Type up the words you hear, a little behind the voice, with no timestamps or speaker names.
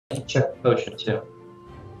check the potion too.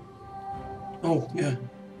 Oh, yeah.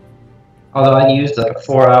 Although I used like a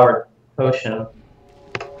 4-hour potion.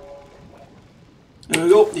 There we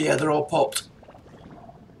go. Yeah, they're all popped.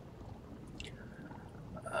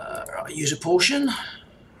 Right, use a potion.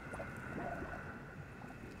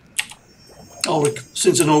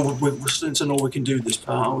 Since I know we can do this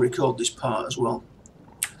part, I'll record this part as well.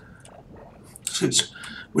 Since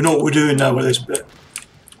we know what we're doing now with this bit.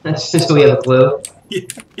 Since we have a clue. Yeah.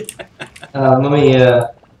 Let me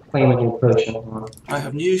claim a new potion. I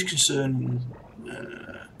have news concerning.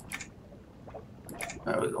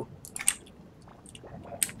 There we go.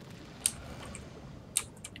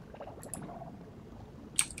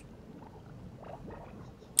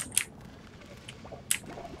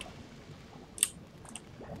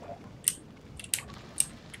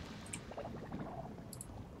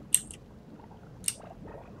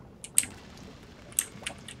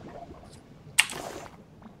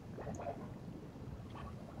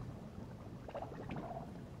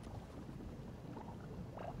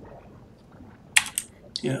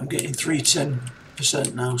 Yeah, I'm getting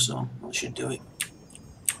 310% now, so that should do it.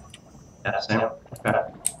 Yeah, same. Okay.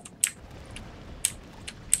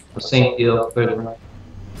 The same deal. Good.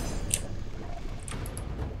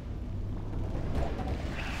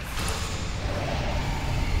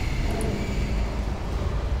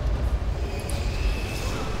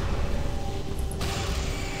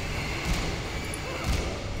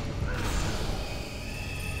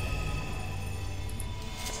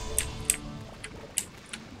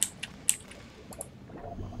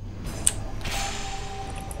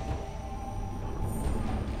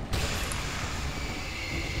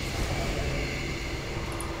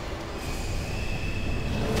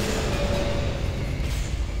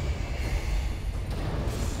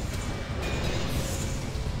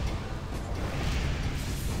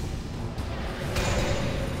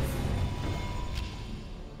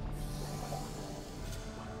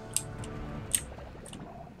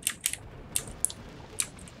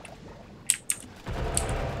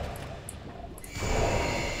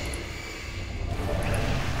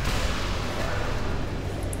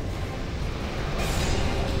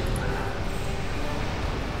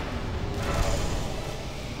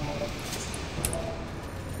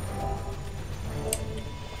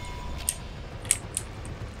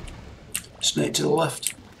 Snake to the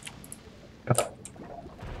left. Okay.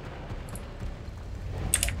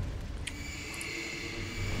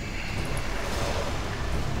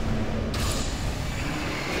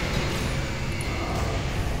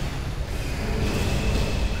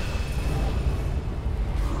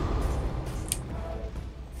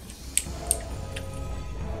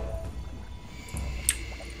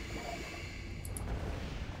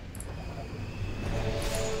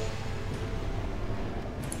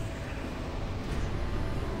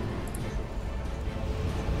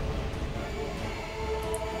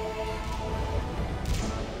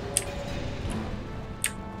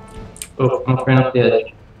 Oh, I'm running off the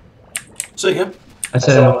edge. Say again? I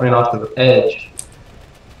said I'm running off the edge.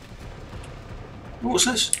 What's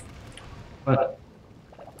this? What?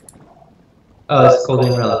 Oh, it's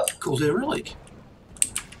Golden Relic. Golden Relic.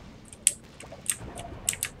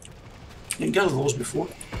 Didn't gather those before.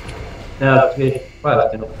 No, we had 5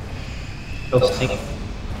 still. Still sinking.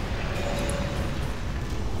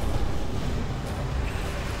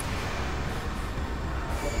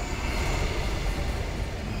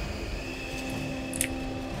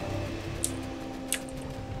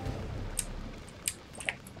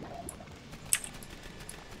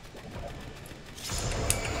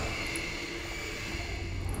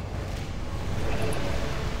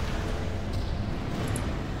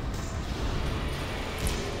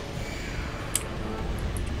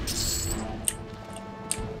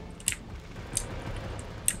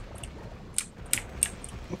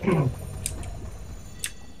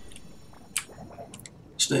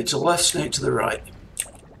 Snake to the left, snake to the right.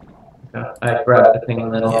 Okay. I grabbed the thing in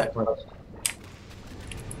the middle. Yeah.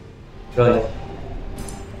 Brilliant.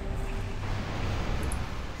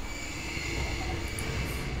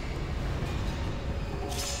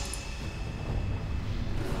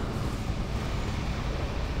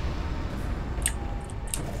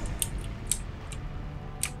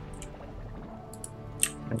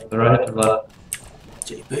 To the right, to the left.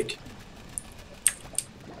 Take your pick.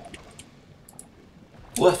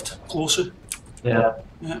 Left, closer. Yeah.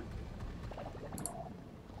 Yeah.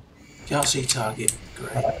 Can't see target.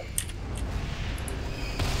 Great.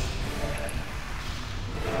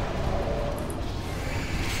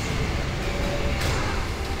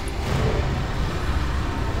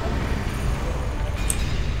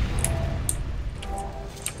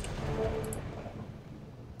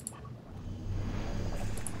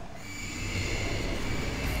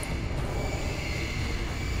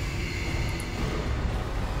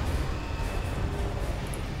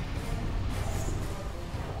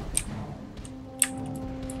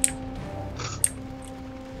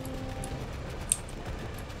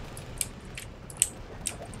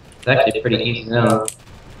 It's actually a pretty easy zone.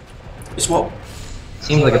 It's what?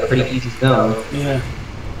 Seems like a pretty easy zone. Yeah.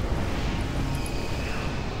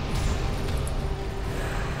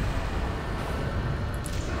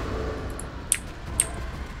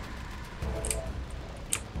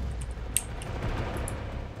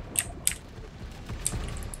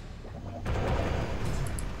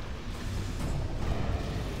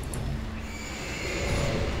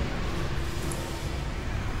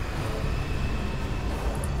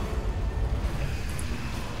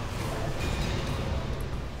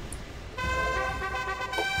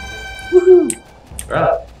 Woohoo!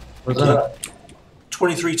 Right. What's that?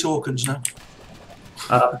 23 tokens now.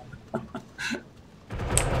 Ah.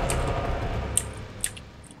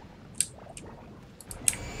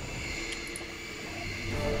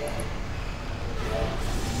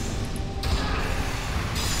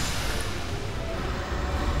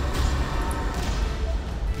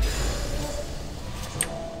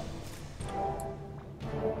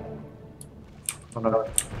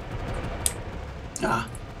 Whatever. Ah,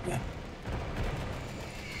 yeah.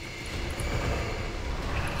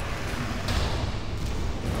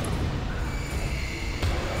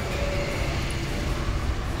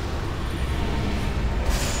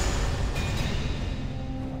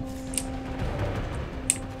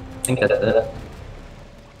 I think that's it.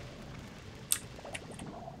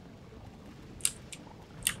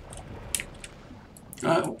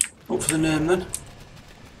 Right, up for the name then.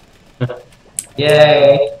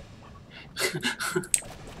 Yay!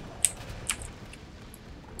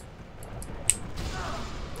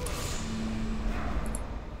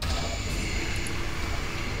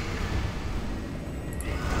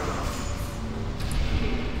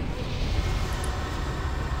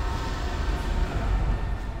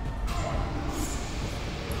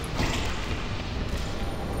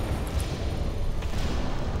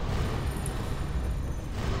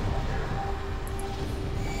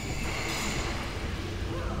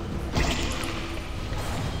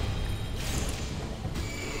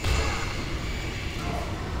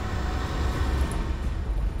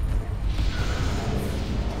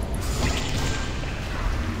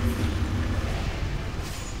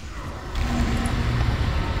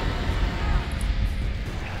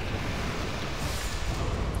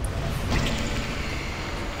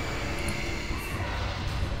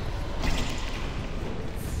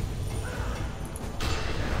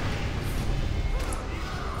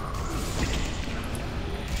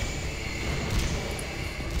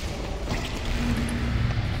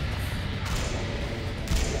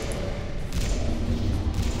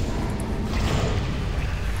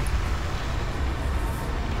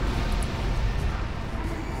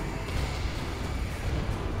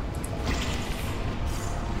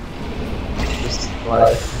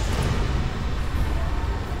 Like,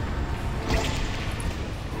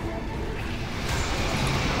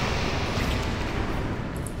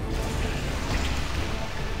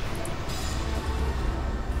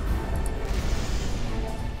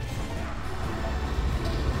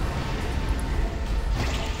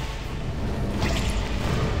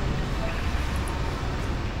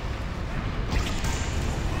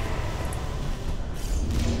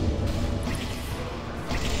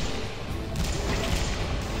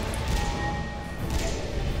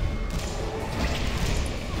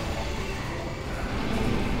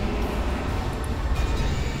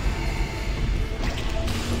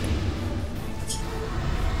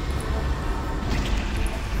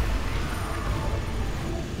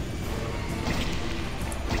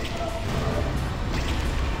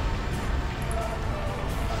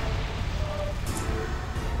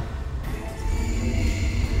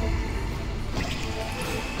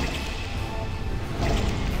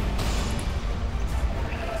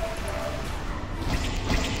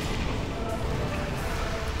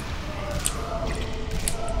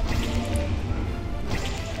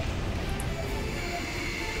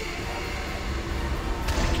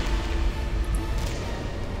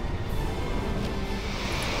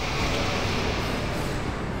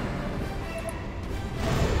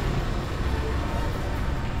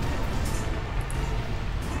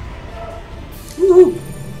 Woohoo!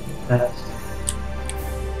 that's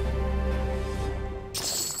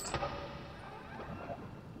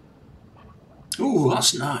Ooh,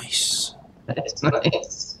 that's nice. That's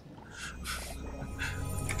nice.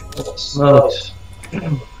 Smokes.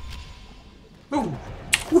 Ooh,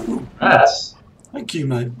 woohoo! That's Thank you,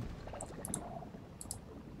 mate.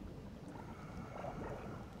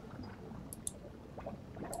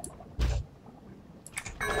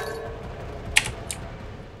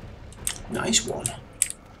 Nice one.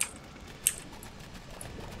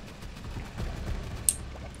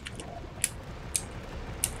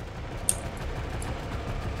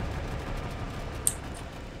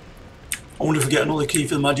 I wonder if we get another key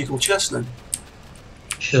for the magical chest then.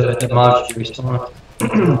 Should the mod should respawn.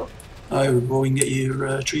 Oh, we can get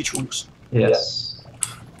your tree trunks. Yes.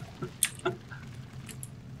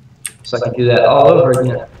 So I can do that all over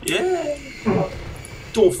again. Yeah.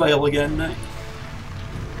 Don't fail again, mate.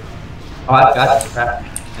 Oh, I've got this crap.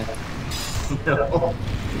 No.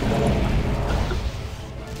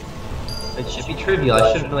 It should be trivial.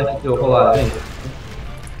 I shouldn't really have to do a whole lot of things.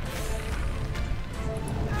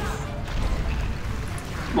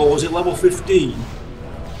 What was it, level 15?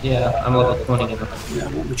 Yeah, I'm level 20 now. Yeah,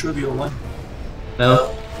 it won't be trivial then.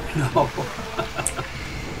 No? No.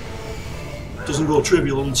 Doesn't go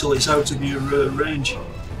trivial until it's out of your range.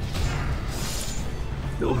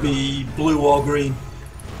 It'll be blue or green.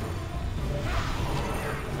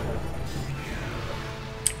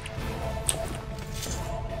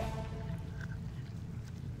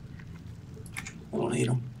 I don't need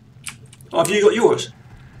them. Oh, have you got yours?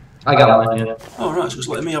 I got one, yeah. Oh, right, so it's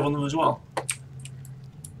letting me have on them as well.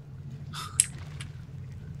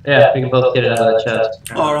 Yeah, we can both get it out of the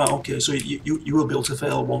chest. All right, okay, so you will be able to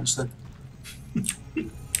fail once then.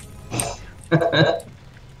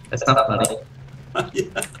 That's not funny.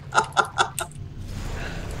 Yeah.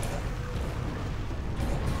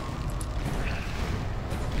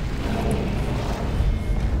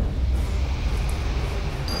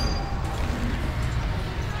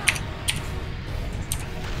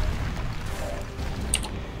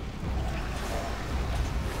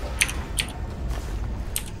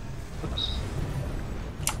 Oops.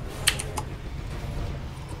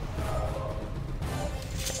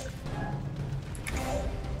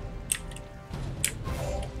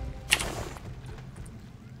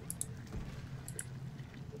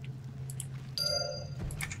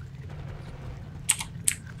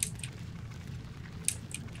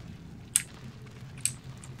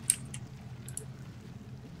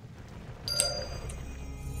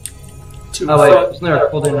 Oh wait, wasn't there a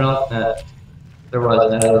folding room? There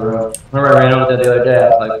was in that other room. Remember I ran over there the other day, I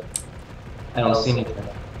was like, I don't see anything.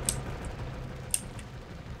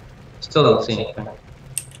 Still don't see anything.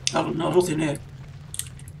 Nothing here.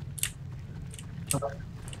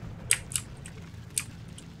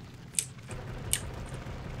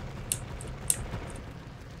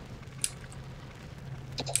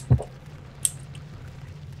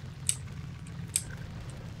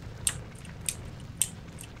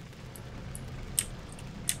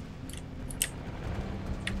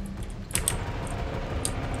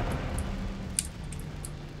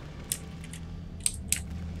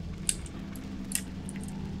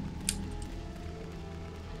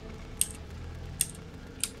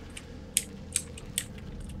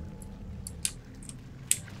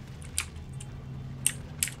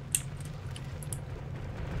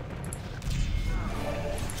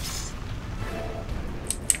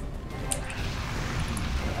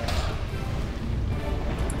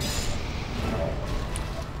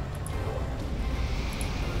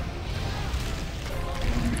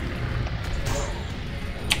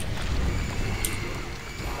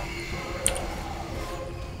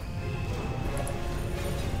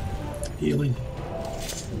 Healing.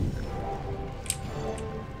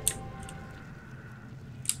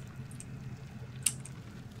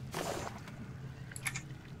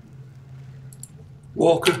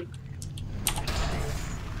 Walker.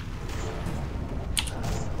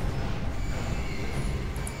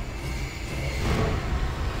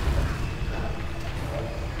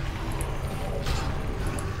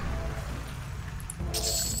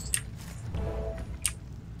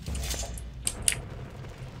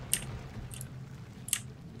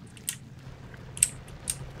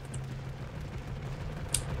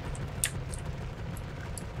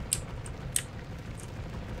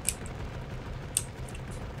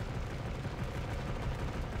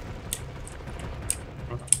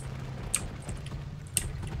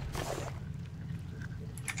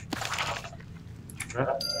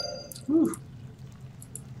 Whew.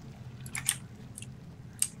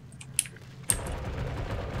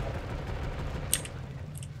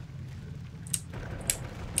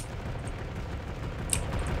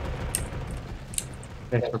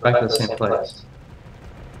 Okay, so we're back to the same place.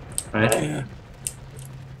 Right? Yeah.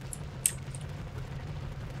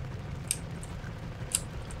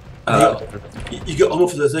 You got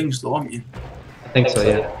enough of the things though, haven't you? I think so,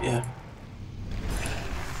 yeah. Yeah.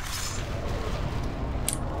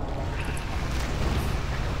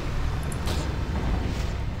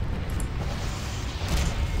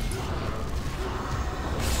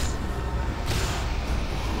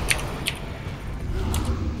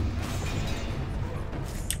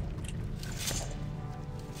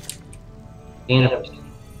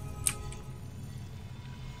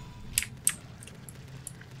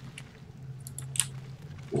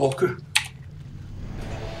 walker.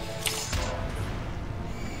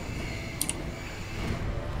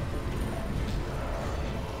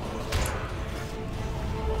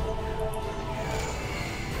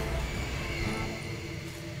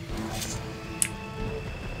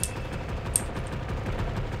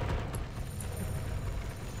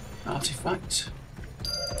 Artifact.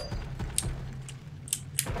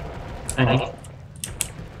 Hey.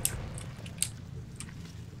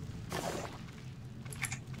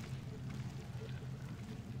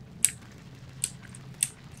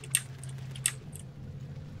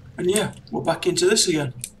 And yeah, we're back into this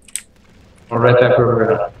again. We're right back where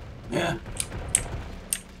we're at. Yeah.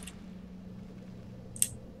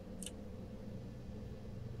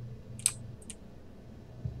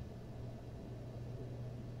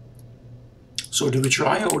 So do we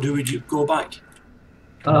try or do we go back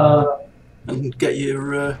and get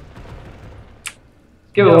your?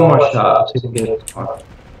 Give it one more shot. See if we can get it.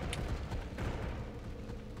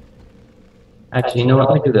 Actually, you know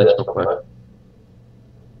what? Let me do this real quick.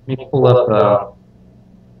 Let me pull up.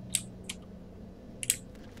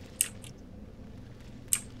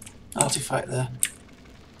 Artifact there.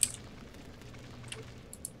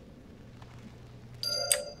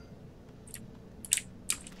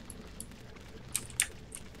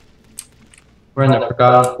 We're in the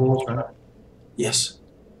Forgotten Pools, right? Yes.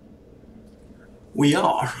 We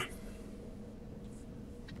are.